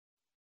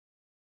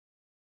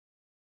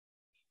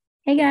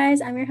Hey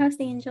guys, I'm your host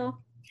Angel,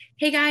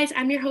 Hey guys,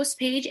 I'm your host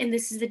Paige, and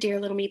this is the Dear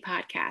Little Me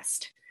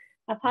podcast.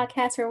 a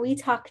podcast where we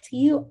talk to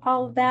you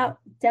all about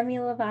Demi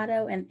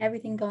Lovato and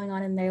everything going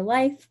on in their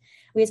life.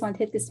 We just want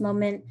to take this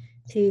moment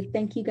to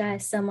thank you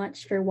guys so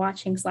much for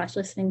watching slash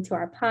listening to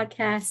our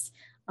podcast.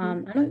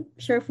 I'm not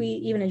sure if we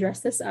even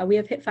addressed this. We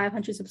have hit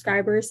 500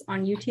 subscribers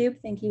on YouTube.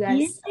 Thank you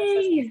guys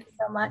Yay!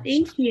 so much.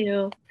 Thank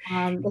you.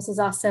 This is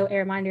also a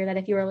reminder that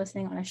if you are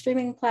listening on a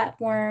streaming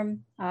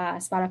platform,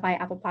 Spotify,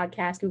 Apple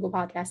Podcasts, Google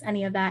Podcasts,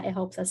 any of that, it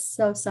helps us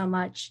so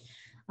much.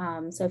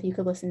 So if you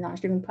could listen on a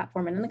streaming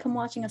platform and then come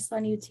watching us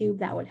on YouTube,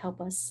 that would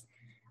help us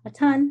a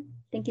ton.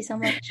 Thank you so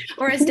much.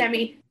 Or as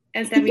Demi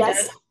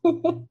Yes. does.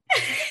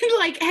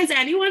 Like, has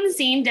anyone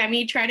seen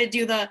Demi try to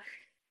do the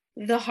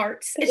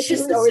hearts? It's It's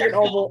just really a always an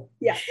circle. oval.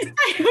 Yeah.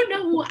 I don't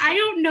know. I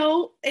don't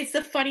know. It's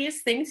the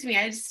funniest thing to me.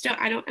 I just don't.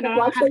 I don't know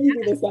Watch how. that you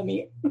do this,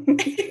 Demi.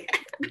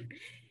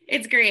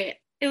 It's great.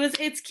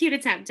 It's cute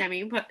attempt,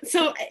 Demi. But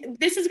so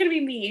this is gonna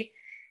be me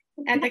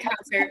at the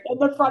concert. In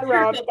the front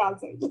row of the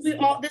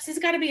concert. This has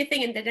got to be a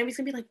thing, and then Demi's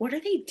gonna be like, "What are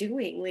they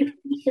doing?" Like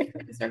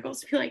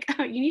circles. Be like,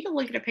 "Oh, you need to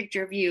look at a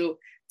picture of you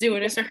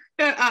doing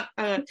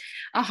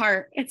a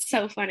heart." It's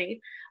so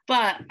funny,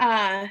 but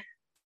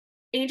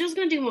Angel's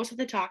gonna do most of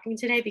the talking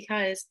today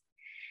because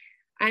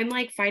I'm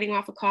like fighting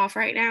off a cough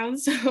right now,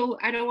 so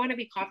I don't want to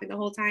be coughing the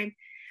whole time.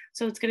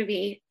 So it's gonna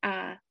be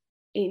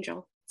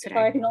Angel Sorry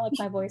today. if you don't like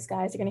my voice,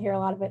 guys. You're going to hear a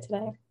lot of it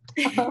today.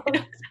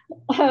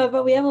 Um,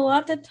 but we have a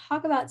lot to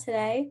talk about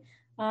today.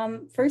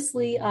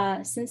 Firstly,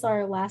 since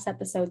our last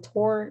episode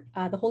tour,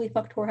 the Holy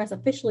Fuck tour has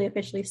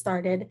officially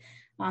started.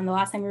 The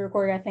last time we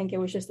recorded, I think it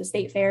was just the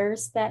state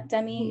fairs that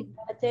Demi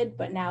did,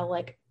 but now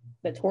like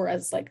the tour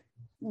has like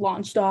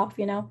launched off,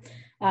 you know.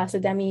 So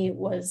Demi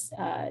was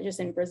just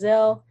in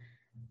Brazil,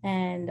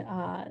 and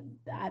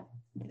that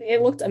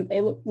it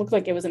looked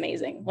like it was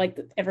amazing. Like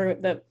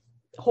the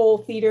whole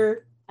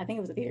theater. I think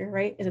it was a theater,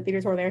 right? Is a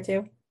theater tour there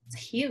too? It's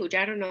huge.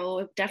 I don't know.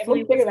 It It definitely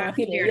looked bigger was than not a a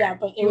theater, theater. yeah,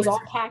 but it It was was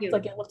all packed. huge.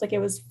 Like it looked like it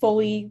was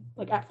fully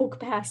like at full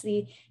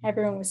capacity.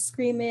 Everyone was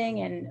screaming,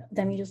 and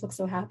Demi just looked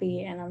so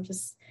happy. And I'm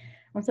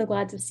so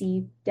glad to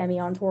see Demi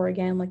on tour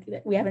again. Like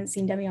we haven't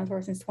seen Demi on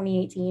tour since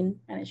 2018,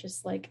 and it's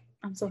just like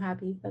I'm so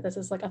happy that this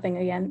is like a thing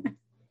again.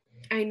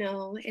 I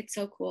know, it's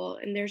so cool.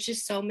 And there's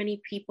just so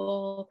many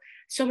people,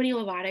 so many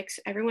Lovatics.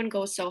 Everyone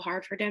goes so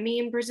hard for Demi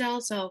in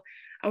Brazil. So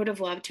I would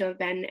have loved to have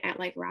been at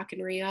like Rock in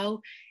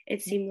Rio.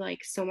 It seemed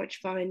like so much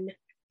fun.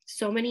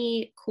 So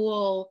many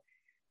cool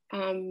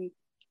um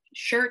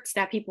shirts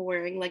that people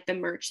wearing, like the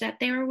merch that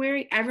they were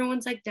wearing.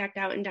 Everyone's like decked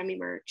out in Demi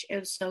merch. It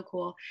was so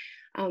cool.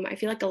 I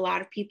feel like a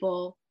lot of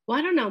people, well,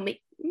 I don't know,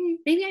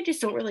 maybe I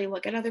just don't really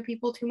look at other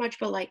people too much,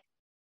 but like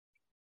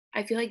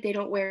I feel like they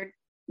don't wear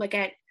like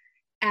at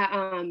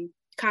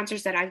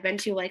concerts that I've been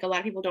to, like a lot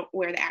of people don't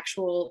wear the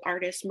actual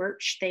artist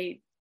merch.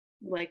 They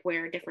like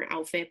wear a different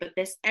outfit, but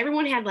this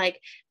everyone had like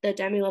the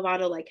Demi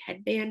Lovato like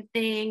headband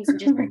things and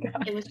Oh just my it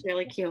god. was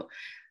really cute.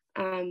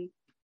 Um,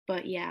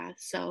 but yeah,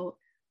 so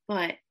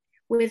but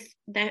with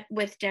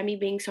Demi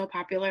being so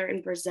popular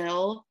in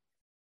Brazil,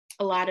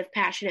 a lot of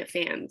passionate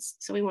fans.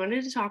 So we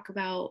wanted to talk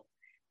about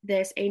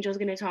this. Angel's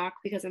gonna talk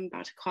because I'm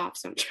about to cough,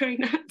 so I'm trying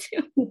not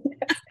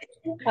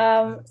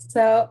to.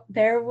 So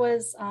there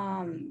was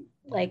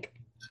like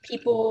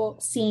people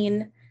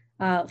seen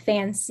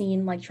fans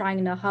seen like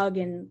trying to hug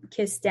and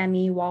kiss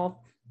Demi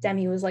while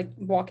Demi was like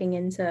walking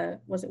into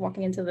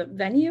the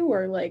venue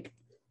or like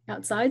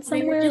outside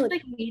They were somewhere? just Like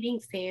like meeting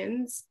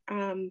fans.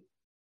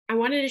 I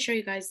wanted to show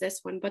you guys this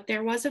one, but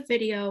there was a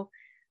video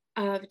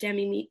of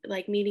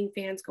like meeting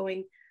fans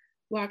going,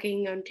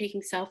 walking and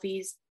taking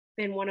selfies.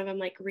 And one of them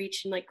like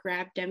reached and like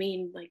grabbed Demi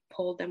and like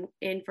pulled them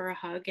in for a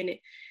hug.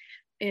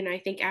 And I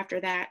think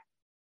after that,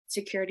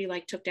 security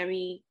like took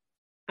Demi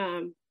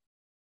um,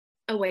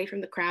 away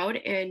from the crowd.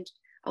 And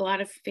a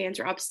lot of fans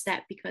were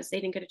upset because they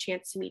didn't get a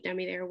chance to meet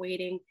Demi. They were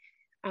waiting.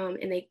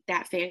 And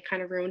that fan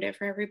kind of ruined it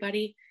for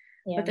everybody.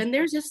 yeah, But then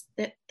there's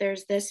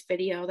this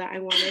video that I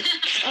wanted.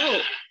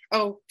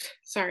 Oh,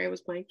 sorry, I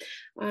was playing.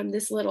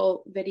 This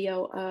little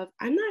video of,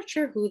 I'm not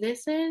sure who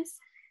this is.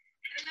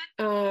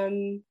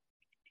 Um,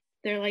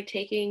 they're like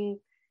taking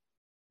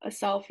a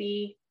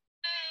selfie,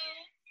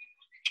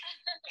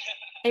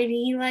 and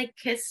he like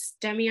kissed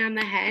Demi on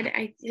the head.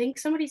 I think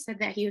somebody said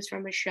that he was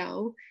from a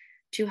show,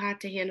 Too Hot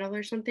to Handle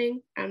or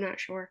something. I'm not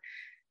sure.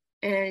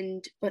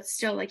 And but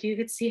still, like you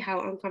could see how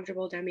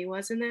uncomfortable Demi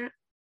was in that.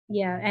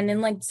 yeah, and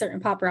in like certain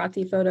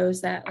paparazzi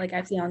photos that like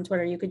I've seen on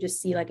Twitter, you could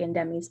just see like in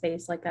Demi's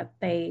face like that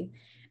they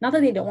not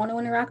that they don't want to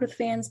interact with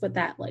fans, but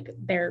that like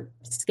they're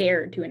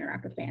scared to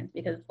interact with fans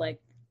because like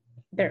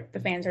the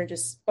fans are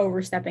just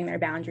overstepping their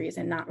boundaries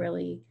and not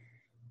really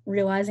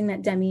realizing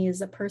that Demi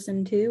is a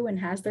person too and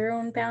has their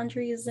own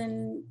boundaries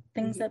and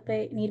things Mhm. that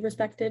they need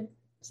respected.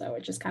 So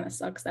it just kind of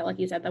sucks that, like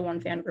you said, the one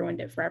fan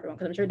ruined it for everyone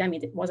because I'm sure Demi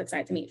was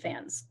excited to meet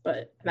fans,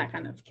 but that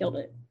kind of killed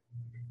it.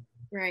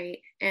 Right.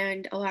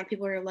 And a lot of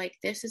people are like,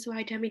 this is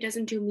why Demi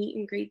doesn't do meet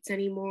and greets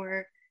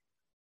anymore.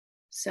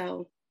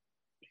 So,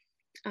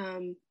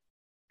 um,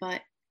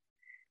 but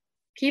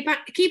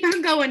Keep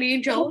on going,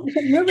 Angel.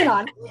 Moving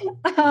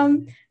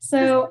on.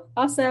 So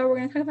also we're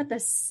gonna talk about the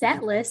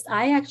set list.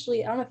 I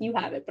don't know if you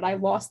have it, but I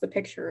lost the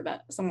picture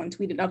that someone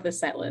tweeted of the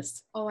set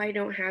list. Oh, I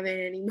don't have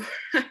it anymore.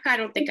 I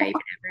don't think I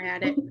even ever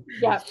had it.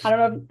 Yeah, I don't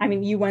know. I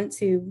mean, you went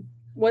to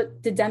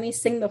what did Demi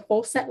sing the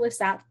full set list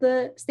at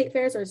the state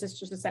fairs, or is this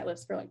just a set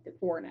list for like the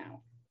tour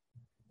now?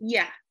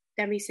 Yeah,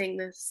 Demi sang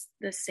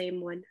the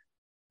same one.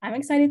 I'm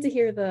excited to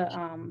hear the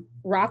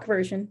rock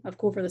version of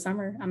 "Cool for the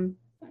Summer." I'm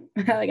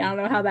like, I don't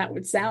know how that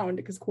would sound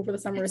because "Cool for the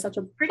Summer" is such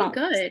a pretty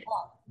good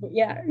song. But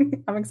yeah,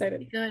 I'm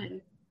excited.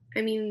 Good.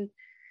 I mean,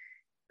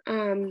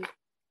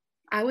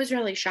 I was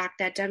really shocked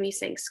that Demi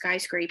sang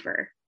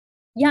 "Skyscraper."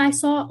 Yeah, I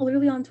saw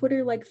literally on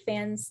Twitter like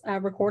fans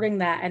recording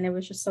that, and it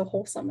was just so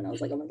wholesome. And I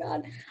was like, oh my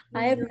god,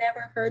 I have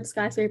never heard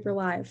 "Skyscraper"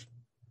 live.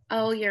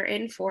 Oh, you're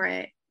in for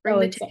it. Bring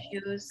the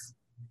tissues.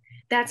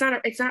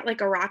 It's not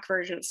like a rock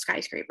version of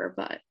 "Skyscraper,"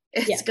 but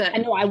it's good. I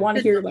know. I want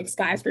to hear like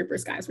 "Skyscraper."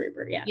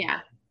 Yeah. Yeah,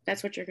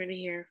 that's what you're going to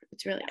hear.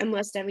 It's really,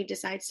 unless Demi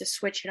decides to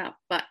switch it up.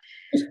 But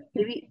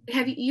maybe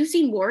have you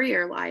seen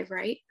Warrior live,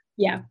 right?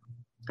 Yeah.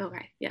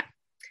 Okay. Yeah,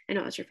 I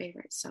know that's your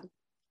favorite. So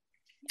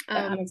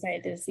I'm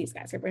excited to see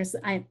 "Skyscraper."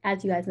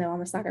 As you guys know,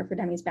 I'm a sucker for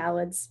Demi's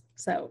ballads.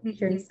 So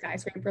hearing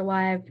 "Skyscraper"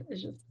 live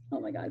is just, oh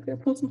my god, gonna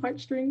pull some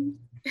heartstrings.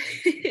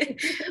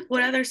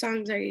 What other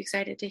songs are you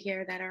excited to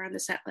hear that are on the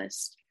set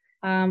list?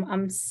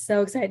 I'm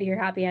so excited to hear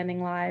 "Happy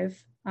Ending"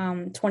 live.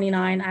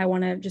 29, I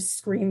want to just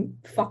scream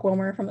 "fuck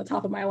Wilmer" from the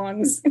top of my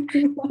lungs.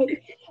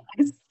 Like,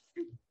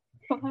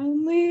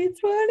 finally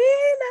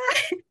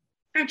 29.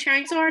 I'm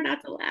trying so hard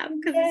not to laugh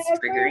because it's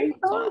triggering.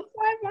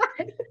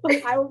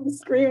 Like, I will be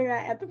screaming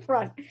that at the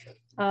front.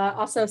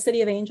 Also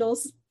 "City of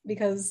Angels,"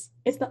 because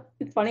it's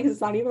funny because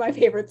it's not even my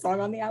favorite song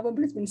on the album,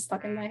 but it's been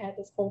stuck in my head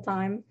this whole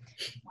time.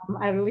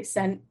 I really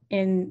sent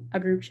in a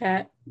group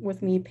chat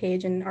with me,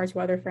 Paige, and our 2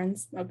 other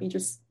friends of me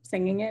just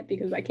singing it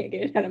because I can't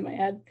get it out of my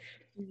head.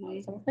 So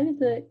I'm excited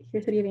to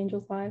hear "City of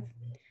Angels" live.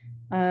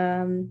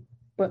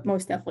 But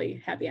most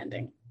definitely "Happy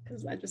Ending"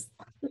 because it's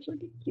such like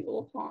a cute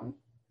little song.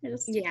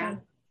 Yeah.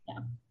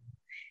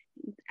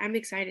 I'm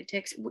excited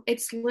to.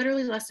 It's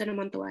literally less than a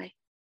month away.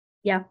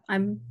 Yeah,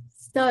 I'm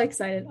so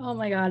excited. Oh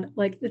my god,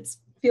 like it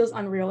feels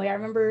unreal. Like I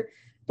remember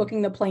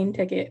booking the plane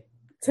ticket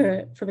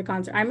for the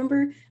concert. I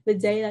remember the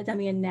day that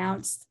Demi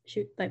announced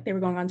that they were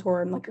going on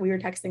tour, and like we were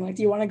texting like,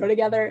 do you want to go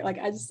together? Like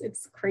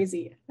it's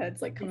crazy that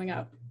it's like coming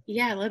up.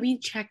 Yeah, let me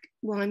check.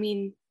 Well, I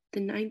mean, the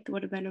 9th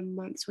would have been a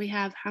month. So we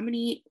have how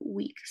many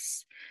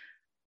weeks?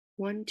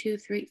 1, 2,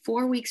 3,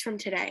 4 weeks from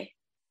today.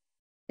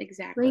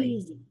 Exactly.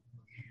 Crazy.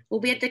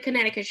 We'll be at the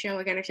Connecticut show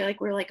again. I feel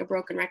like we're like a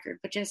broken record,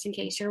 but just in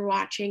case you're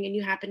watching and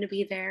you happen to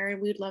be there,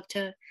 we'd love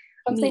to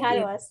come say hi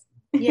to us.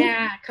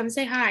 Yeah, come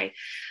say hi.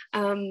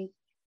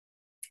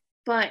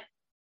 But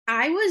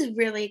I was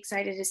really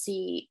excited to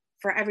see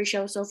for every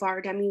show so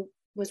far, Demi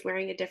was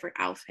wearing a different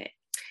outfit.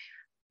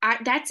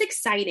 That's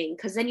exciting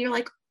because then you're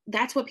like,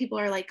 that's what people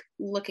are like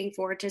looking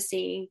forward to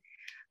seeing.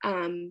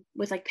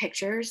 With like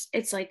pictures,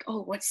 it's like,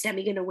 oh, what's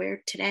Demi gonna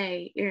wear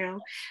today,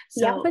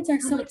 So the outfits are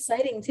so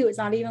exciting too. It's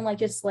not even like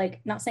just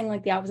like, not saying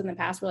like the outfits in the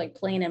past were like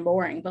plain and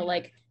boring, but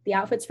like the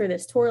outfits for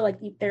this tour, like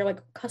they're like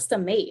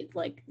custom made,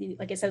 like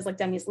it says like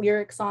Demi's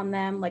lyrics on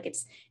them, like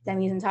it's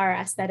Demi's entire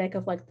aesthetic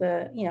of like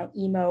the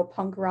emo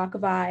punk rock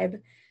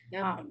vibe.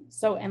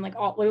 So and like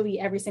literally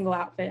every single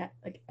outfit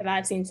like that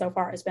I've seen so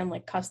far has been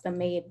like custom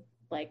made,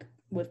 like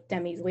with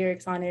Demi's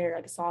lyrics on it or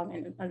like a song,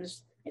 and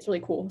it's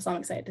really cool. So I'm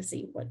excited to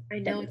see what I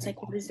know. It's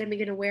like, what is Demi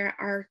gonna wear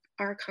at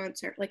our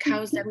concert? Like,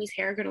 how is Demi's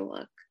hair gonna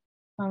look?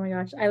 Oh my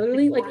gosh, I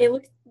literally like it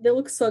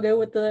looks so good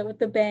with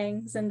the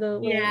bangs and the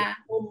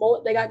little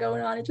mullet they got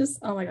going on. It just,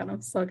 oh my god,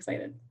 I'm so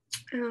excited.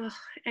 Oh,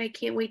 I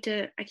can't wait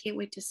to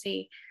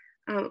see.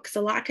 Because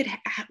a lot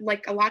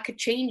could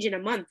change in a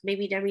month.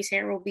 Maybe Demi's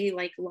hair will be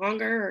like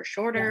longer or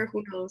shorter.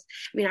 Who knows?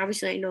 I mean,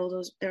 obviously, I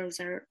know those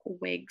are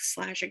wigs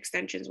 /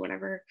 extensions,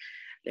 whatever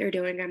they're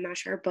doing. I'm not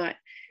sure, but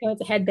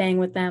it's a headbang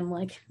with them,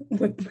 like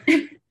with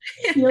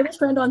the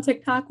trend on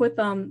TikTok with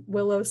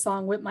Willow's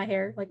song "Whip My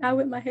Hair." Like, I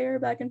whip my hair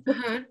back and forth.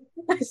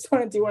 I just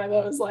want to do one of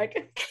those,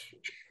 like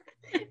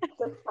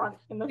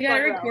we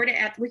gotta record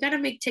it we gotta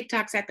make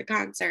TikToks at the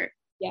concert.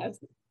 Yes,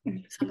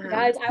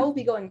 guys, I will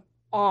be going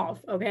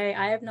off. Okay,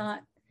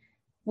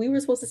 we were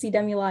supposed to see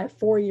Demi live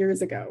 4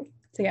 years ago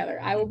together.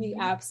 I will be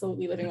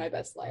absolutely living my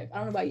best life. I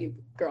don't know about you,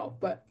 girl,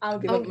 but I'll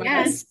be living my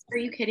best. Are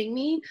you kidding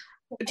me?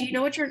 Do you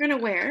know what you're gonna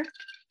wear?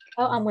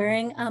 Oh, I'm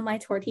wearing my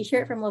tour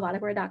t-shirt from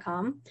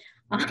lovaticore.com.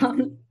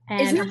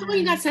 Isn't that the one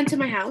you got sent to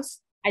my house?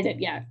 I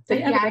did, yeah.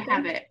 I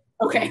have it.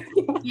 Okay.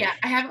 Yeah,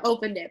 I haven't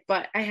opened it,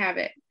 but I have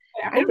it.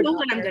 I don't know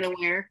what I'm gonna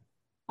wear.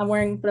 I'm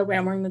wearing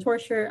the tour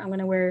shirt. I'm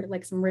gonna wear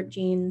like some ripped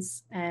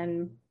jeans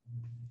and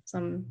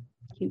some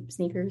cute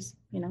sneakers.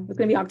 It's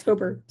gonna be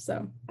October,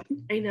 so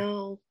I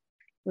know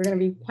we're gonna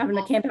be having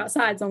to camp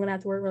outside, so I'm gonna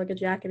have to wear like a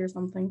jacket or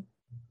something.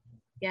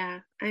 Yeah,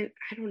 I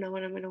don't know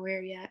what I'm gonna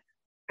wear yet.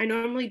 I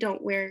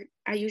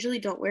usually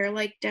don't wear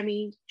like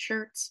Demi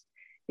shirts,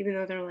 even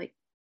though they're like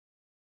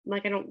I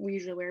don't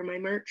usually wear my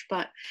merch,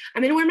 but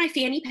I'm gonna wear my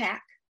fanny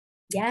pack.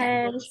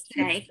 Yes.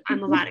 today on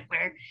Melodic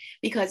Wear,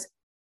 because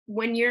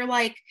when you're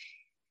like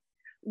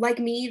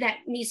me that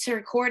needs to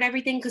record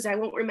everything, because I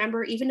won't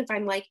remember, even if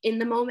I'm like in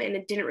the moment and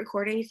it didn't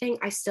record anything,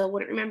 I still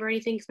wouldn't remember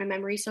anything because my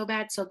memory's so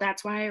bad. So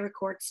that's why I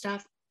record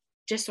stuff,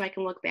 just so I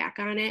can look back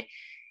on it.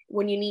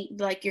 When you need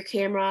like your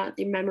camera,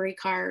 the memory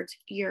cards,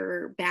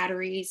 your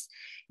batteries,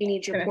 you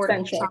need your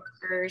portable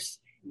chargers,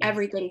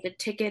 everything, the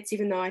tickets,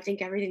 even though I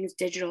think everything is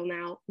digital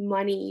now,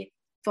 money,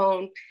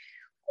 phone,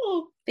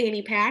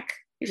 fanny pack.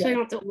 So you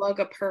don't have to lug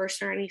a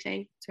purse or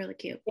anything. It's really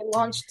cute. It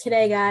launched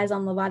today, guys,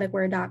 on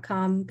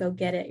levoticwear.com. Go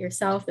get it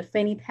yourself. The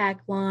fanny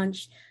pack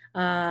launched.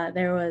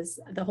 There was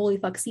the Holy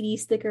Fuck CD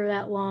sticker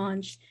that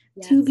launched.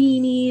 2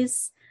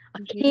 beanies, a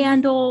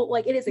candle.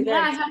 Like, it is a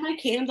I have my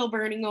candle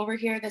burning over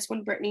here. This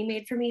one Brittany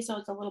made for me, so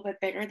it's a little bit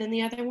bigger than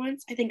the other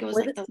ones. I think it was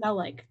what does it smell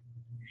like?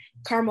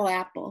 Caramel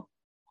apple.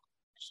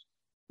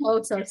 Oh,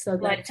 it's so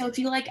good. So if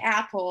you like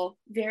apple,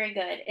 very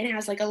good. It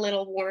has like a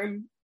little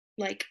warm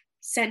like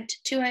scent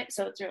to it,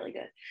 so it's really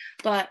good.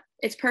 But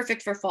it's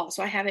perfect for fall.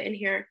 So I have it in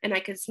here and I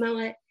can smell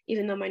it.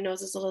 Even though my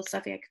nose is a little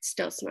stuffy, I could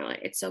still smell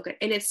it. It's so good.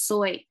 And it's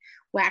soy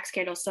wax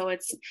candle, so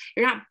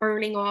you're not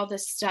burning all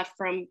this stuff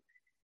from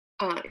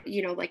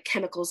like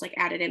chemicals like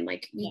added in.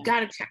 Like you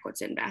gotta check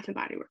what's in Bath and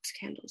Body Works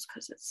candles,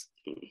 because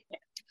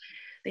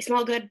they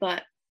smell good,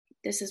 but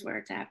this is where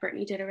it's at.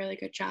 Brittany did a really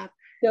good job.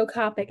 Go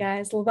cop it,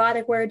 guys.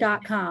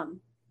 levoticwear.com.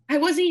 I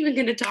wasn't even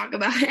going to talk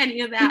about any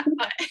of that,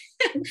 but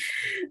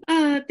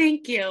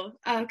thank you.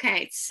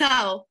 Okay,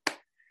 so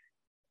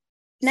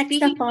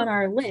next up on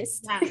our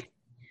list,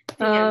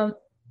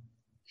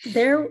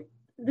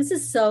 this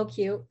is so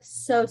cute,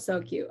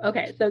 so cute.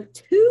 Okay, so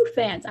 2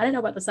 fans. I didn't know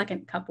about the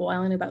second couple. I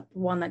only knew about the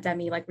one that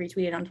Demi like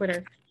retweeted on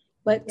Twitter,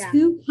 but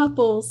 2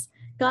 couples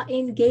got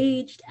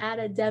engaged at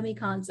a Demi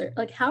concert.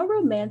 Like, how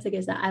romantic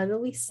is that? I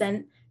literally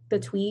sent the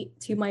tweet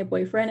to my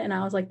boyfriend and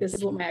I was like, this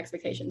is what my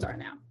expectations are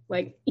now.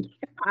 Like,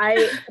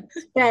 I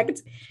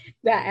expect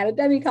that at a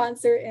Demi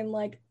concert in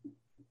like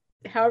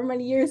however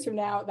many years from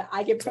now that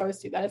I get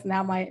proposed to. That is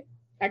now my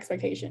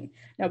expectation.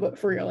 No, but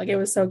for real, like, it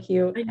was so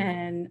cute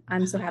and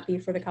I'm so happy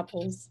for the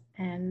couples,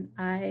 and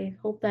I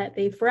hope that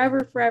they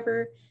forever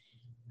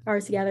are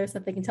together so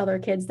that they can tell their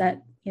kids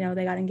that, you know,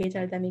 they got engaged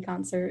at a Demi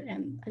concert.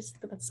 And I just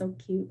think that's so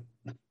cute.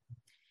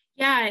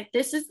 Yeah,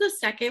 this is the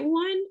second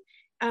one.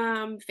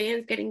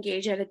 Fans get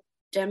engaged at a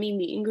Demi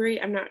meet and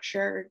greet. I'm not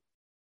sure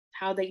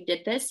how they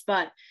did this,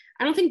 but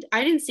I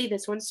didn't see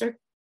this one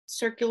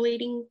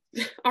circulating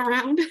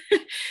around.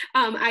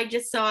 I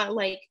just saw it,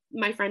 like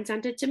my friend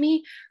sent it to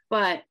me,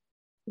 but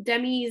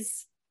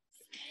Demi's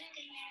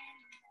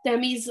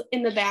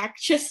in the back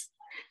just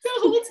the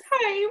whole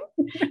time.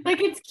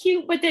 Like, it's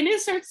cute, but then it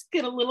starts to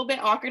get a little bit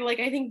awkward. Like,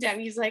 I think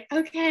Demi's like,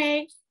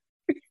 okay.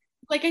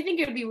 Like, I think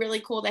it would be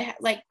really cool to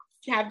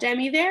have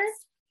Demi there,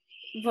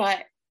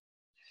 but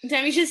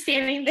Demi's just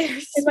standing there.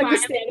 It's like a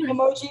standing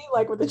emoji,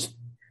 like with the.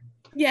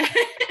 Yeah,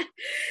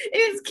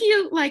 it's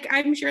cute. Like,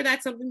 I'm sure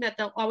that's something that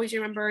they'll always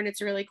remember, and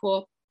it's really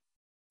cool.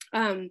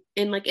 And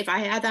like, if I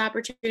had the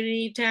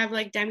opportunity to have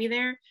like Demi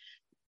there,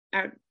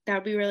 that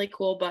would be really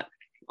cool. But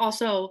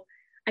also,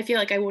 I feel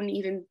like I wouldn't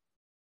even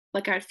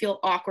like. I'd feel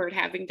awkward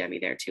having Demi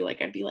there too.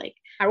 Like, I'd be like,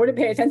 I wouldn't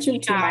pay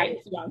attention to my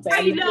fiance.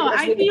 I know.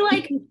 I'd be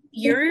like,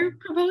 you're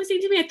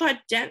proposing to me? I thought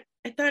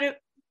it.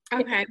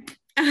 Okay.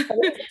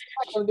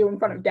 I'll do in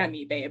front of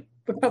Demi, babe.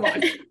 Come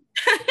on.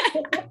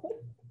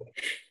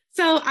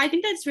 So I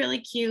think that's really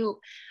cute.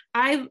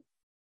 I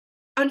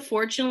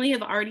unfortunately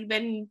have already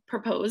been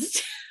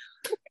proposed.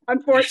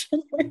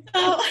 Unfortunately.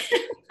 But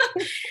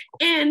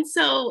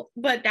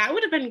that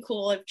would have been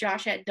cool if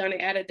Josh had done it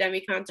at a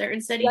Demi concert.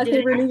 Instead, he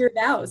did renew your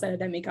vows at a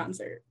Demi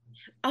concert.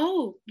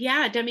 Oh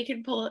yeah, Demi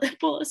can pull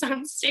us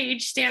on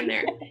stage, stand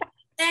there.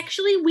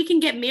 Actually, we can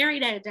get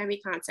married at a Demi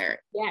concert.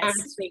 Yes. On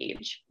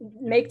stage.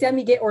 Make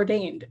Demi get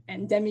ordained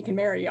and Demi can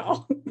marry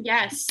y'all.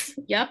 Yes.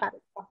 Yep.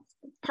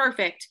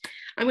 Perfect.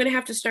 I'm going to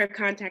have to start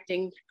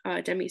contacting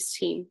Demi's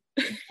team.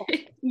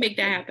 Make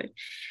that happen.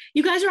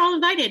 You guys are all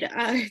invited.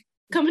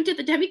 Come to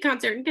the Demi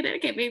concert in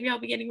Connecticut. Maybe I'll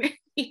be getting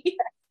married.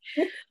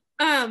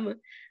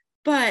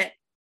 But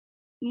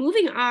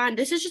moving on,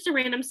 this is just a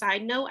random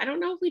side note. I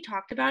don't know if we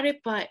talked about it,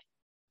 but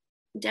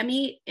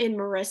Demi and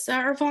Marissa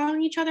are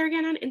following each other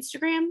again on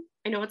Instagram.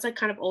 I know it's like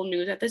kind of old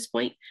news at this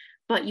point,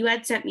 but you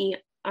had sent me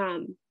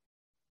a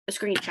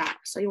screenshot,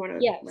 so you want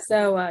to? Yeah.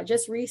 So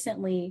just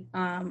recently,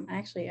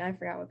 actually, I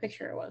forgot what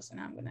picture it was, and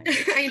I'm gonna.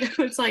 I know,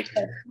 it's like,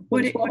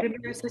 what did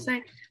Marissa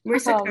say?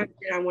 Marissa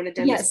commented on one of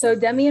Demi's. Yeah. So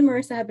Demi and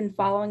Marissa have been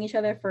following each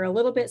other for a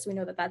little bit, so we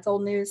know that that's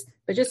old news.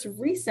 But just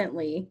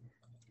recently,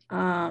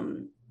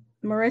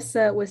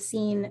 Marissa was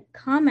seen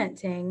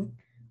commenting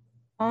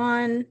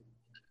on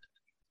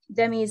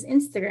Demi's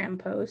Instagram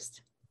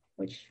post,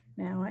 which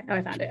now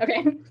I found it.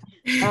 Okay.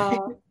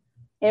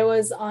 It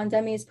was on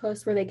Demi's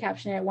post where they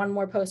captioned it, "One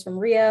more post from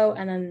Rio,"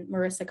 and then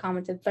Marissa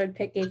commented, "Third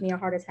pic gave me a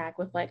heart attack,"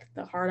 with like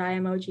the heart eye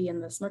emoji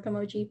and the smirk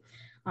emoji.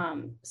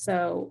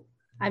 So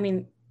I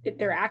mean,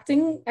 they're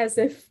acting as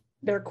if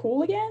they're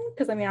cool again,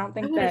 because I mean, I don't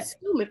think I would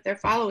assume if they're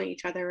following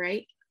each other,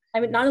 right? I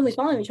mean, not only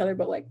following each other,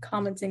 but like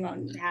commenting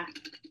on. Yeah.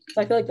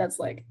 So I feel like that's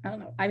like, I don't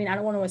know. I mean, I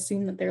don't want to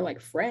assume that they're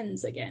like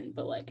friends again,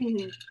 but like,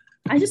 Mm-hmm.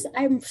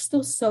 I'm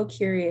still so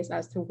curious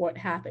as to what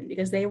happened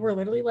because they were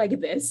literally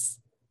like this.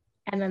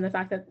 And then the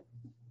fact that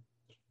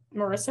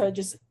Marissa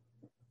just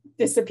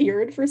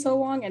disappeared for so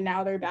long and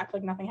now they're back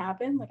like nothing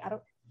happened. Like,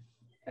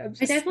 I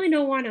definitely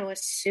don't want to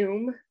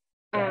assume.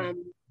 Yeah.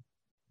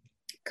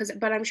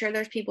 But I'm sure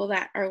there's people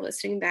that are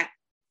listening that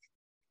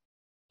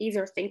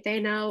either think they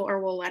know or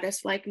will let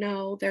us like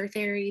know their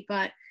theory.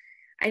 But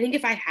I think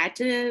if I had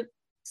to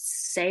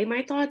say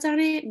my thoughts on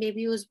it,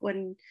 maybe it was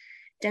when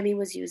Demi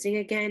was using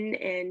again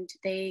and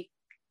they,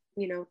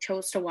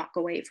 chose to walk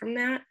away from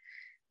that.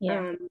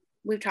 Yeah.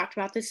 We've talked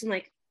about this in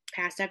like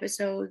past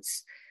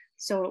episodes,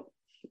 so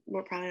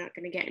we're probably not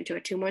going to get into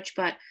it too much,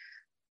 but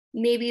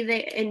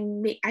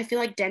maybe I feel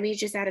like Demi's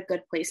just at a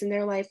good place in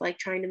their life, like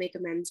trying to make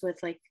amends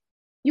with, like,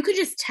 you could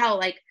just tell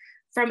like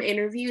from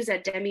interviews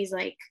that Demi's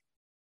like,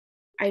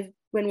 I've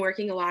been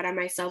working a lot on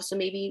myself. So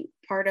maybe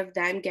part of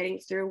them getting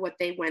through what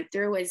they went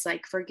through is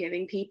like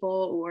forgiving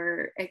people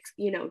or,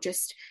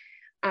 just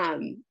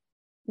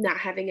not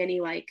having any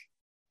like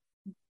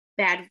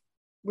bad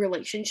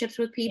relationships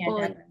with people,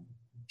 and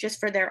just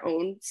for their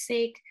own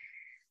sake.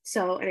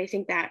 So, and I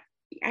think that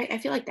I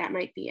feel like that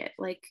might be it.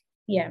 Like,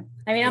 yeah,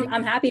 I mean,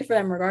 I'm happy for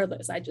them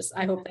regardless. I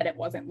hope that it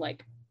wasn't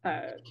like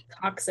a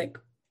toxic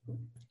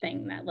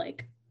thing that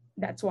like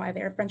that's why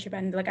their friendship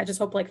ended. Like, I just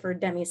hope like for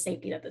Demi's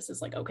safety that this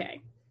is like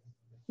okay.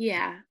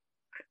 Yeah,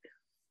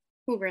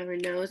 who really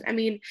knows? I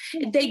mean,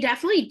 they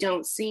definitely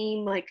don't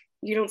seem like,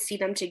 you don't see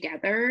them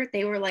together.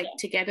 They were like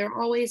together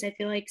always. I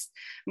feel like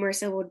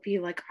Marissa would be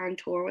like on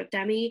tour with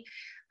Demi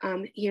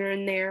here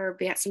and there, or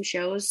be at some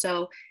shows.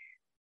 So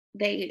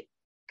they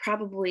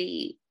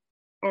probably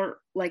aren't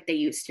like they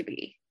used to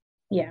be.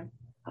 Yeah.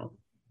 Oh.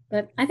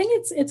 But I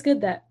think it's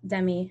good that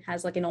Demi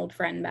has like an old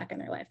friend back in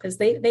their life because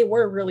they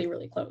were really,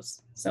 really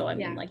close. So I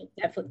mean, like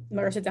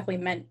Marissa definitely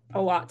meant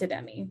a lot to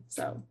Demi.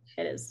 So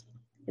it's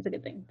a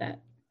good thing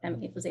that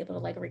Demi was able to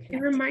like reconnect.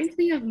 It reminds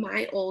me of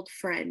my old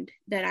friend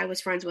that I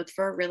was friends with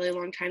for a really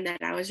long time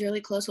that I was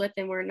really close with,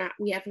 and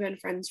we haven't been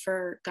friends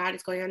for, God,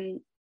 it's going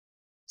on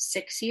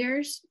 6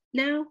 years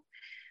now.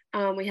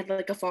 We had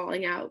like a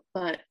falling out,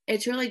 but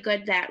it's really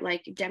good that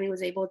like Demi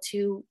was able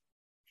to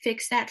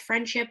fix that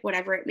friendship,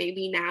 whatever it may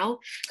be now,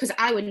 because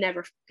I would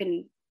never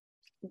fucking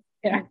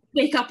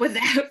wake up with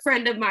that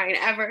friend of mine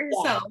ever.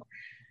 So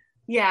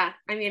yeah,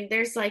 I mean,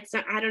 there's like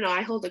I don't know,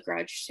 I hold a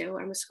grudge too.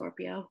 I'm a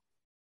Scorpio.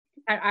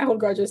 I hold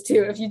grudges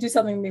too. If you do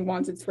something to me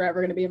once, it's forever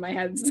going to be in my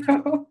head.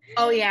 So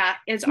oh yeah,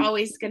 it's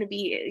always going to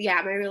be,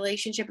 my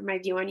relationship and my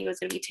view on you is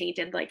going to be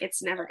tainted. Like,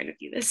 it's never going to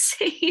be the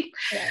same.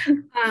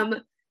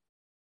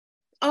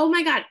 Oh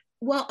my God.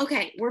 Well,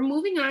 okay, we're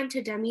moving on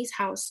to Demi's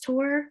house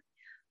tour.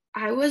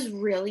 I was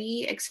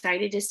really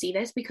excited to see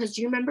this because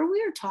do you remember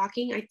we were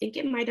talking? I think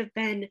it might have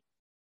been,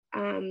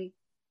 it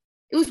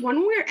was one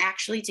when we were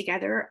actually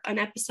together, an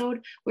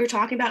episode. We were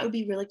talking about it would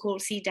be really cool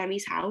to see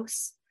Demi's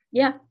house.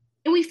 Yeah.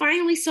 And we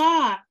finally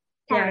saw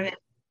part of it.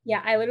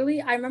 Yeah, I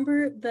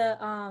remember in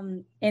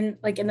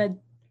the,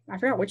 I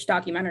forgot which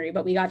documentary,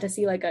 but we got to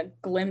see like a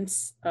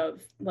glimpse of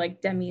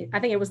like Demi. I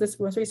think it was this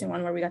most recent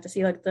one where we got to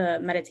see like the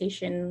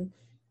meditation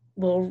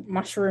little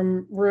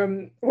mushroom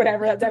room,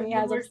 whatever that Demi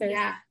has upstairs.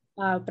 Yeah.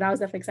 But I was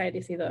definitely excited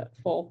to see the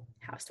full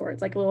house tour.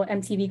 It's like a little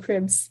MTV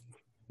Cribs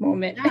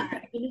moment. Yeah,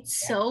 and it's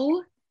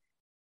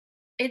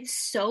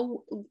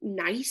so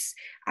nice.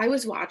 I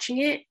was watching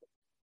it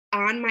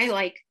on my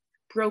like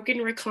broken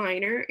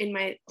recliner in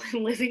my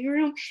living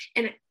room,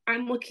 and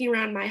I'm looking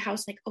around my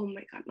house like, oh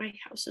my God, my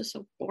house is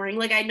so boring.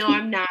 Like, I know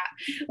I'm not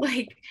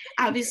like,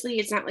 obviously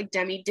it's not like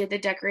Demi did the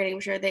decorating. I'm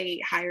sure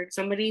they hired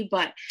somebody,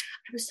 but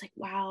I was like,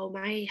 wow,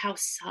 my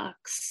house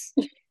sucks.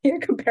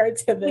 Compared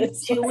to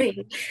this.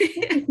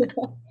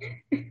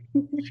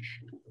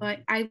 But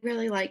I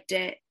really liked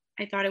it.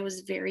 I thought it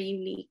was very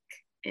unique.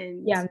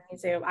 And yeah, me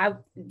too.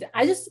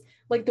 I just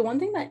like the one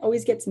thing that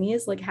always gets me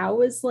is like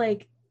how is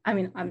like, I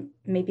mean,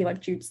 maybe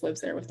like Jutes lives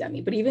there with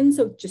Demi, but even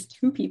so, just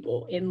two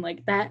people in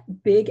like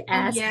that big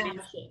ass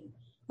mansion.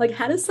 Like,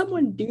 how does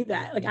someone do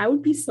that? Like, I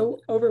would be so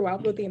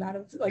overwhelmed with the amount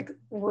of like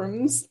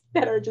rooms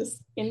that are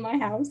just in my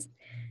house.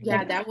 Yeah,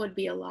 like, that would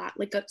be a lot.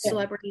 Like,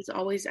 celebrities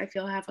always, I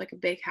feel, have like a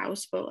big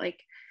house, but like,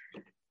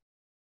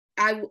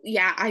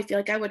 I feel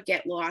like I would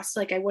get lost.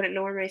 Like, I wouldn't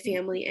know where my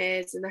family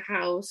is in the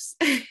house.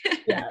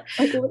 Yeah,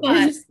 like there's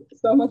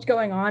just so much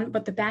going on,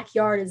 but the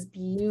backyard is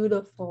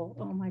beautiful.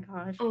 Oh my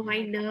gosh. Oh,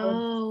 I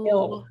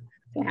know.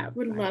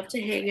 Would love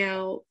to hang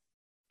out.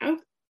 Oh,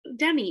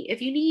 Demi,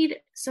 if you need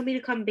somebody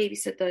to come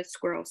babysit the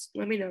squirrels,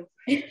 let me know.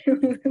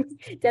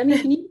 Demi,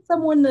 if you need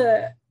someone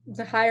to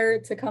hire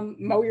to come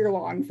mow your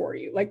lawn for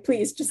you, like,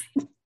 please, just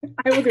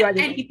I will do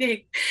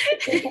anything.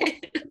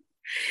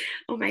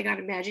 Oh my God,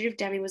 imagine if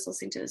Demi was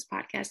listening to this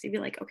podcast. They'd be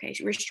like, okay,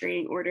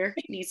 restraining order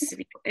needs to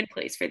be in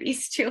place for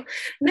these two.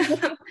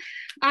 But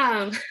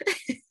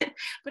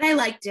I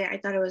liked it. I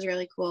thought it was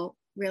really cool,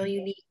 really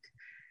unique.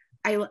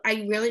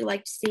 I really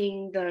liked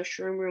seeing the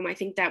shroom room. I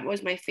think that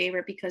was my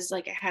favorite because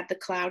like it had the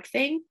cloud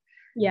thing.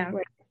 Yeah.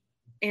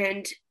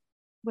 and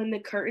when the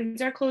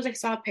curtains are closed, I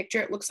saw a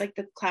picture. It looks like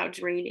the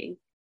clouds raining.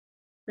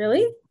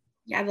 Really?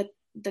 Yeah,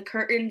 the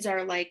curtains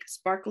are like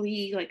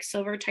sparkly, like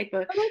silver type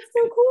of. Oh, that's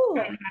so cool.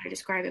 I don't know how to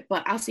describe it,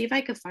 but I'll see if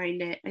I could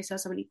find it. I saw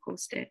somebody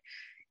post it.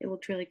 It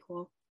looked really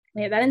cool.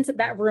 Yeah,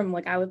 that room,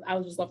 like I would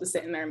just love to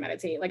sit in there and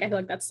meditate. Like I feel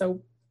like that's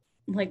so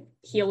like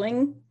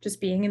healing,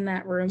 just being in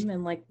that room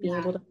and like being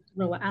able to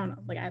relax. I don't know,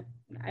 like I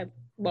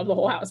love the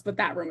whole house, but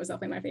that room is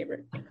definitely my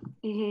favorite.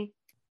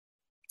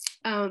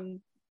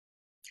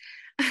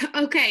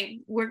 Okay,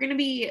 we're gonna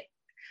be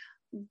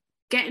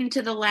getting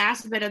to the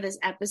last bit of this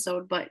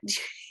episode, but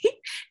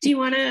do you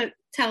want to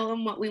tell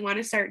them what we want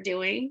to start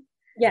doing?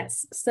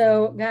 Yes.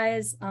 So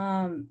guys,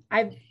 I'm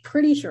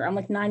pretty sure, I'm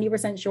like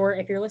 90% sure,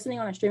 if you're listening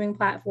on a streaming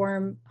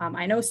platform,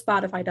 I know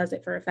Spotify does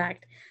it for a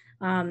fact.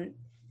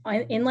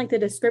 In like the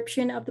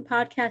description of the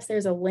podcast,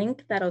 there's a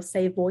link that'll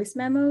say voice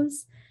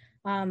memos.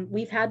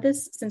 We've had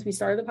this since we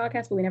started the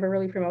podcast, but we never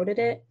really promoted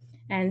it.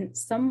 And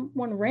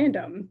someone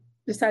random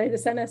decided to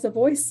send us a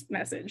voice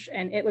message,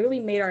 and it literally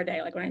made our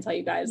day. Like when I tell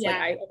you guys,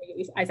 like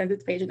I sent it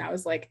to Paige and I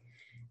was like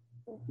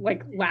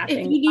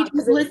laughing. If you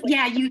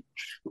need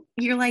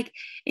you're like,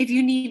 if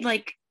you need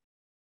like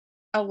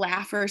a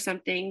laugh or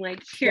something,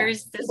 like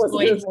here's this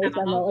voice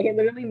memo. Like it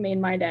literally made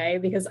my day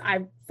because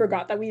I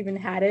forgot that we even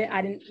had it.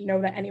 I didn't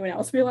know that anyone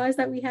else realized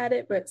that we had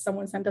it, but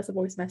someone sent us a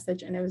voice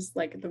message and it was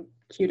like the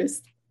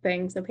cutest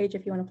thing. So Paige,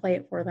 if you want to play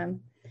it for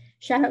them,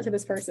 shout out to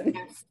this person.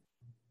 Yes.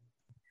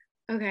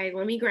 Okay,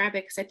 let me grab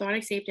it because I thought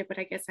I saved it, but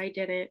I guess I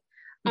didn't.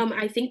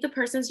 I think the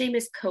person's name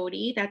is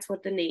Cody. That's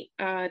what the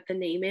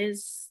name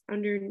is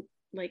under,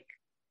 like,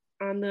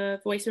 on the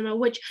voice memo,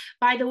 which,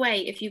 by the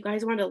way, if you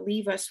guys want to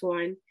leave us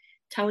one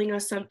telling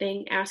us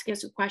something, asking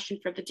us a question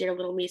for the Dear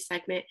Little Me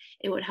segment,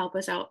 it would help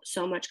us out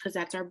so much because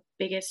that's our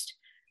biggest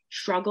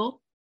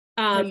struggle.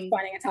 Like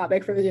finding a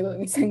topic for the Dear Little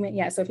Me segment.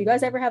 Yeah, so if you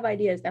guys ever have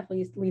ideas,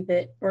 definitely leave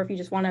it, or if you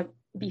just want to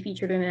be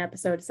featured in an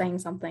episode saying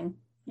something,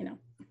 you know.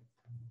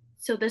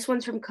 So this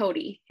one's from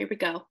Cody. Here we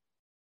go.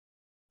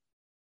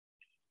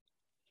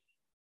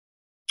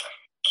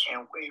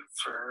 Can't wait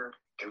for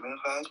Devin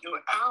Fast's new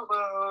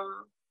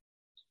album.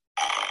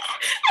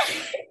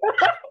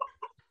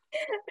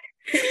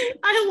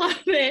 I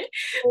love it.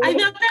 I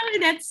thought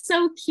that's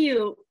so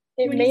cute.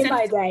 It made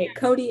my day.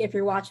 Cody, if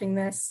you're watching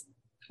this,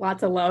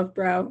 lots of love,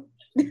 bro.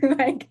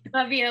 Like,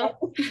 love you.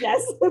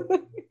 Yes.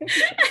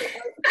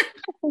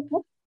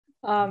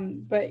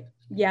 But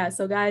yeah,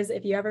 so guys,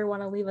 if you ever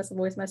want to leave us a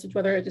voice message,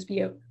 whether it just be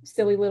a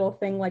silly little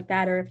thing like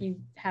that, or if you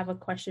have a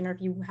question, or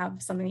if you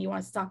have something that you want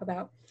us to talk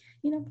about,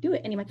 you know, do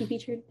it and you might be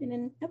featured in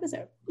an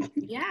episode.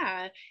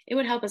 Yeah, it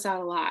would help us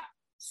out a lot.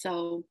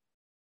 So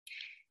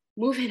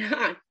moving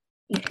on.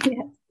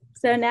 Yeah.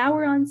 So now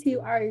we're on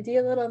to our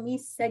Dear Little Me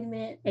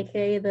segment,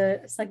 aka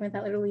the segment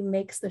that literally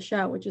makes the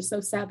show, which is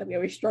so sad that we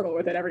always struggle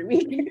with it every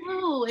week.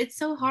 No, it's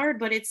so hard,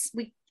 but it's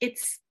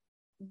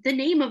the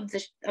name of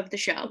the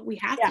show. We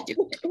have to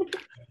do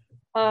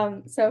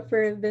it. So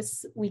for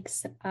this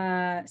week's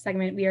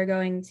segment, we are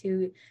going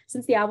to,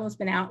 since the album's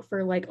been out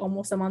for like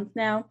almost a month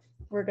now,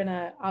 we're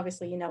gonna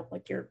obviously, you know,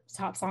 like your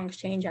top songs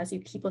change as you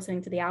keep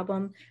listening to the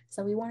album.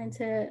 So we wanted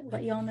to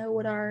let y'all know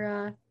what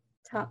our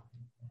top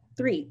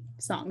 3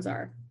 songs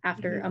are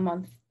after a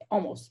month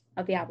almost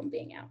of the album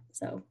being out.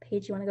 So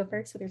Paige, you want to go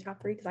first with your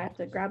top 3 because I have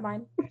to grab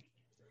mine.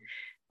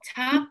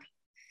 Top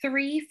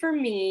 3 for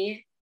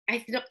me.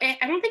 I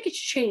don't think it's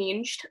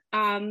changed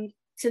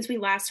since we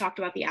last talked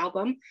about the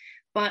album,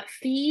 but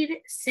Feed,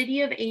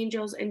 City of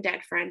Angels, and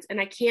Dead Friends,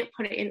 and I can't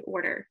put it in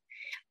order.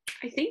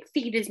 I think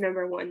Feed is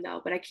number 1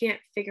 though, but I can't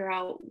figure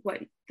out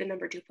what the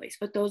number 2 place.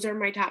 But those are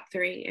my top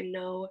 3 in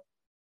no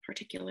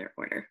particular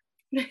order.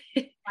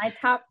 My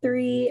top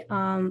 3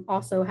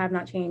 also have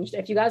not changed.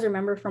 If you guys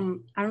remember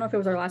from, I don't know if it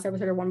was our last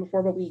episode or one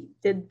before, but we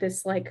did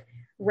this like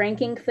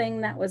ranking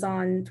thing that was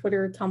on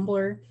Twitter,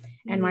 Tumblr,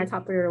 and my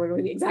top 3 are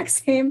literally the exact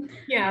same.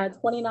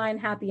 29,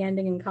 Happy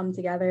Ending, and Come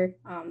Together.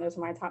 Those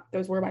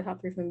were my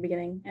top 3 from the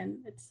beginning, and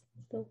it's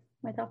still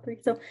my top 3.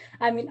 So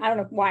I mean, I don't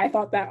know why I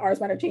thought that ours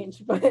might have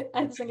changed, but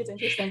I just think it's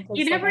interesting.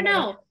 You never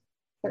know.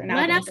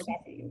 Let us.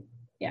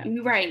 Yeah.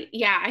 Right.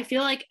 Yeah. I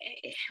feel like,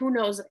 who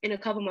knows, in a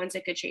couple months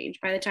it could change.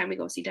 By the time we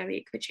go see Debbie,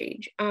 it could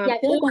change. Yeah, I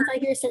feel like once I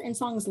hear certain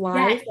songs live,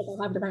 like I'll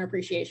have a different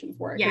appreciation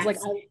for it.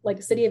 Because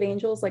like City of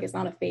Angels, like it's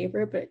not a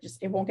favorite, but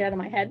it won't get out of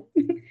my head.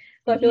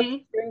 So I feel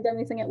like hearing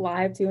Debbie sing it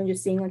live too, and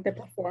just seeing like the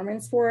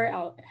performance for it,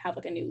 I'll have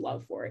like a new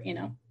love for it, you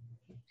know?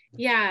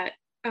 Yeah.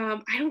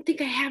 I don't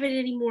think I have it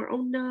anymore.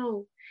 Oh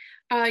no.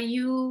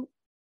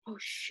 Oh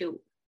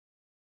shoot.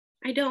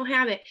 I don't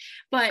have it,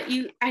 but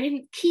I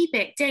didn't keep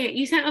it. Dang it.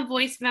 You sent a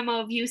voice memo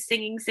of you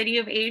singing City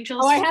of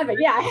Angels. Oh, I have it.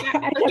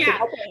 Yeah.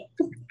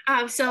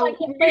 I so we're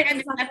going to end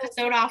this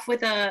episode off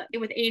with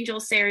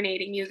Angels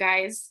serenading you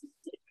guys.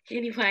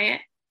 Can you play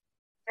it?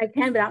 I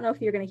can, but I don't know if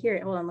you're going to hear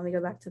it. Hold on. Let me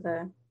go back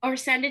to or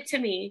send it to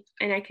me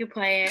and I can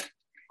play it.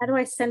 How do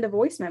I send a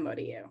voice memo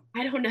to you?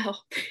 I don't know.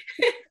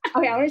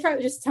 Okay. I'm going to try.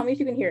 Just tell me if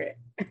you can hear it.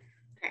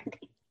 Okay.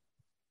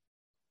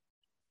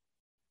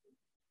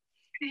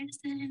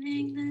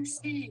 Christening the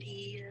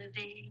city of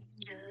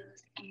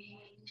angels,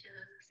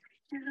 angels,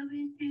 Show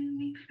it to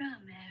me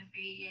from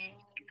every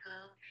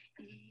angle.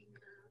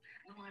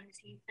 I want to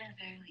see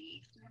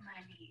Beverly on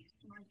my knees.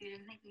 I want you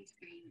to make me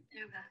scream to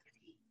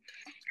Roxy.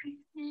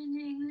 Christian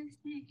in the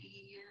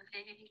city of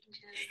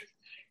angels.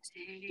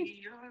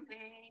 City of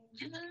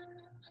angels.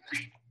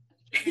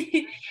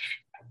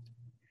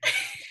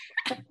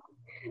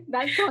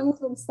 That song has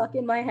been stuck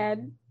in my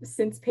head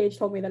since Paige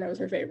told me that it was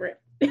her favorite.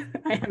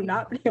 I have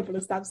not been able to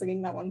stop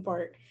singing that one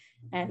part.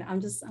 And I'm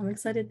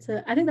excited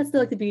to, I think that's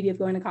the beauty of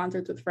going to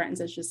concerts with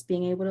friends, is just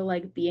being able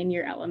to be in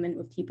your element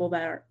with people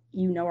that are,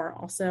 are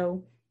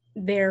also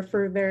there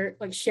for their,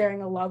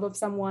 sharing a love of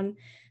someone.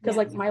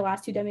 Because my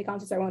last 2 Demi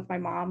concerts, I went with my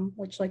mom,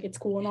 which it's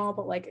cool and all,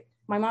 but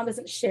my mom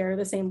doesn't share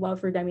the same love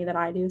for Demi that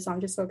I do. So I'm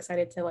just so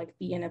excited to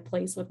be in a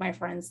place with my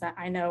friends that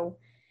I know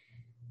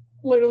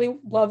literally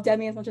love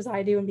Demi as much as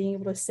I do, and being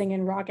able to sing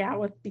and rock out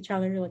with each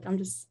other. I'm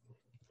just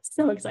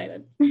so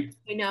excited. I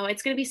know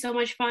it's going to be so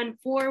much fun.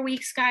 4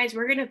 weeks, guys.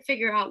 We're going to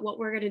figure out what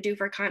we're going to do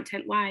for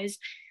content wise,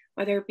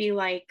 whether it be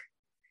a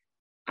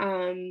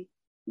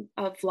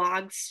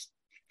vlogs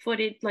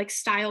footage,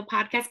 style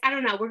podcast. I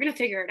don't know. We're going to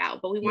figure it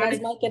out, but we might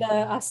get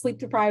a sleep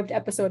deprived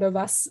episode of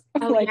us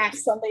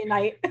Sunday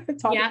night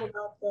talking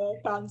about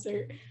the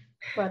concert.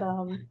 But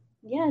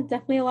yeah,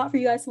 definitely a lot for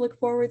you guys to look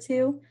forward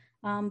to.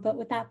 But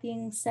with that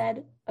being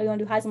said, are you want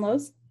to do highs and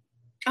lows?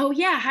 Oh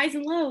yeah, highs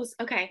and lows.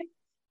 Okay,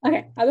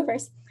 I'll go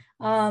first.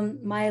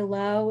 My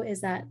low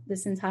is that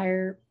this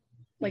entire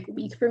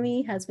week for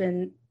me has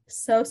been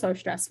so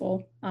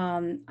stressful.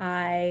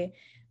 I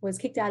was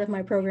kicked out of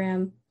my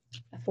program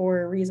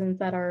for reasons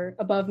that are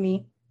above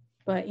me,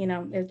 but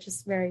it's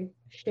just very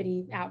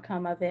shitty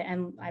outcome of it,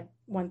 and I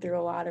went through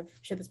a lot of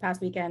shit this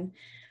past weekend.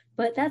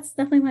 But that's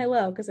definitely my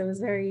low, because it was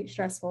very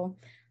stressful.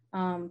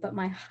 But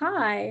my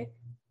high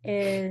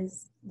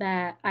is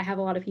that I have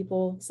a lot of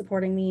people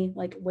supporting me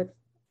with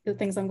the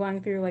things I'm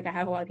going through. I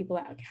have a lot of people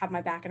that have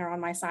my back and are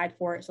on my side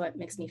for it, so it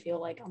makes me feel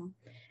like I'm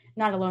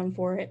not alone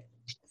for it.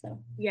 So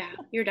yeah,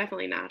 you're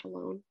definitely not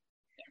alone.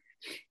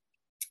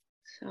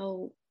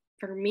 So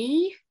for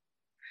me,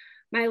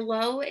 my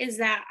low is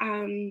that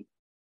I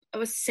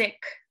was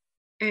sick,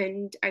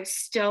 and I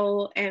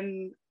still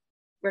am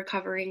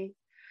recovering.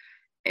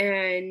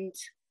 And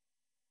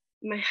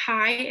my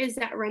high is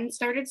that Ren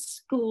started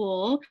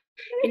school,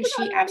 and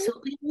she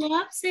absolutely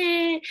loves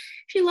it.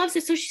 She loves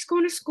it. So she's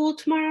going to school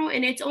tomorrow,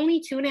 and it's only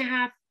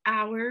 2.5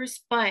 hours,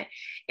 but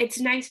it's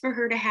nice for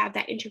her to have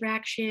that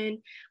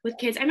interaction with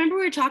kids. I remember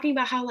we were talking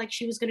about how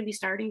she was going to be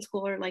starting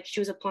school, or she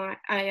was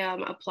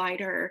applied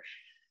her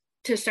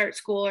to start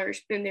school, or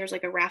then there's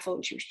a raffle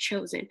and she was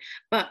chosen.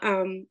 But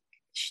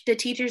the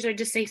teachers are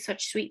just say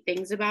such sweet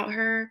things about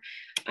her,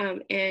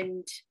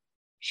 and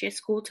she has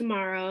school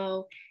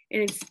tomorrow.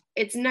 And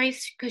it's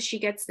nice because she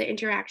gets the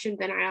interaction.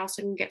 Then I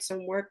also can get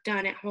some work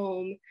done at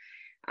home,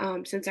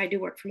 since I do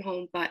work from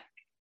home. But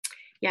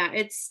yeah,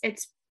 it's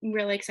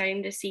really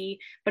exciting to see.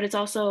 But it's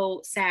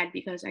also sad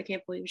because I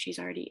can't believe she's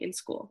already in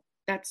school.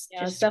 It's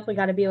definitely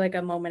got to be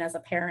a moment as a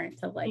parent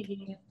to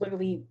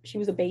literally, she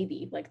was a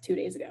baby 2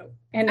 days ago,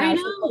 and now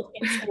she's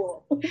in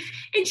school.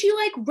 And she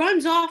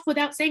runs off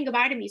without saying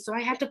goodbye to me. So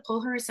I had to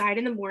pull her aside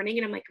in the morning,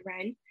 and I'm like,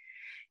 Ren,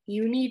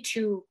 you need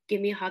to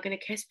give me a hug and a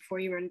kiss before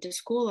you run to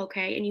school,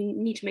 okay? And you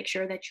need to make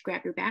sure that you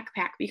grab your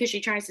backpack, because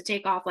she tries to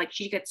take off.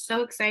 She gets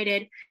so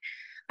excited.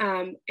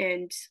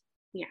 And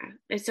yeah,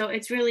 and so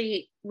it's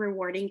really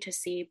rewarding to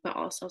see, but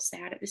also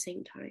sad at the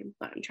same time.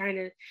 But I'm trying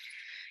to,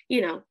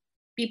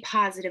 be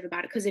positive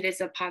about it, because it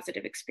is a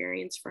positive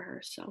experience for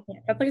her. So yeah,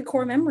 that's a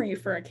core memory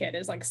for a kid,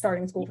 is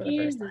starting school for the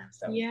first time.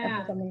 So yeah,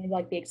 that's something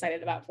you'd be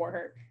excited about for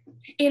her.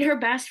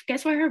 And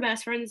guess what her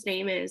best friend's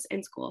name is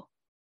in school?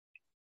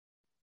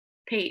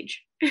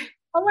 Paige.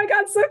 Oh my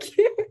god, so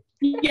cute.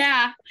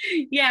 yeah.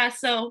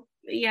 So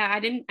yeah, I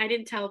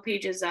didn't tell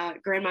Paige's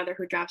grandmother,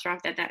 who drops her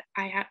off,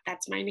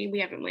 that's my name. We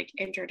haven't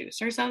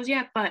introduced ourselves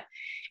yet, but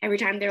every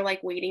time they're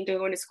waiting to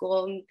go into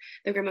school, and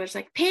the grandmother's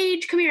like,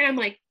 Paige, come here, and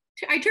I'm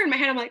I turn my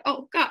head, I'm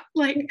oh god,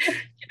 you're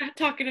not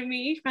talking to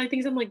me. She probably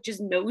thinks I'm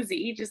just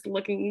nosy, just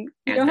looking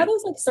at how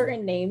those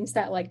certain names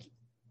that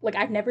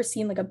I've never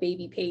seen a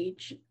baby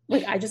Paige.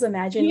 I just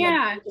imagine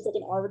just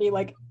an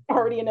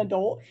already an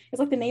adult.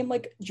 It's the name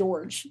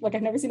George.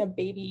 I've never seen a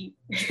baby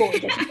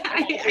George.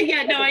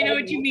 Yeah, no, I know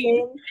what you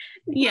mean.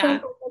 Yeah.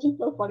 It's just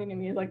so funny to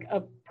me. It's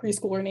a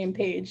preschooler named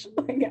Paige.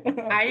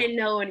 I didn't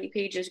know any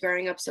Paiges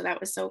growing up, so that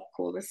was so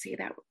cool to see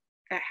that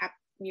happened.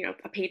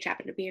 A Paige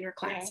happened to be in her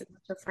class, and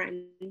her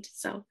friend.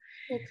 So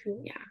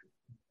yeah.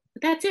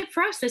 But that's it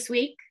for us this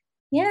week.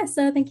 Yeah,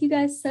 so thank you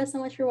guys so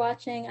much for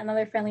watching.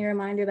 Another friendly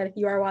reminder that if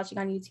you are watching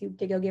on YouTube,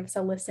 to go give us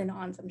a listen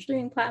on some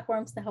streaming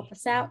platforms to help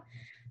us out.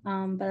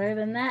 But other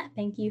than that,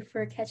 thank you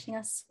for catching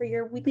us for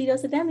your weekly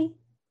dose of Demi.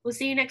 We'll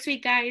see you next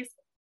week, guys.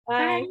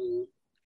 Bye. Bye.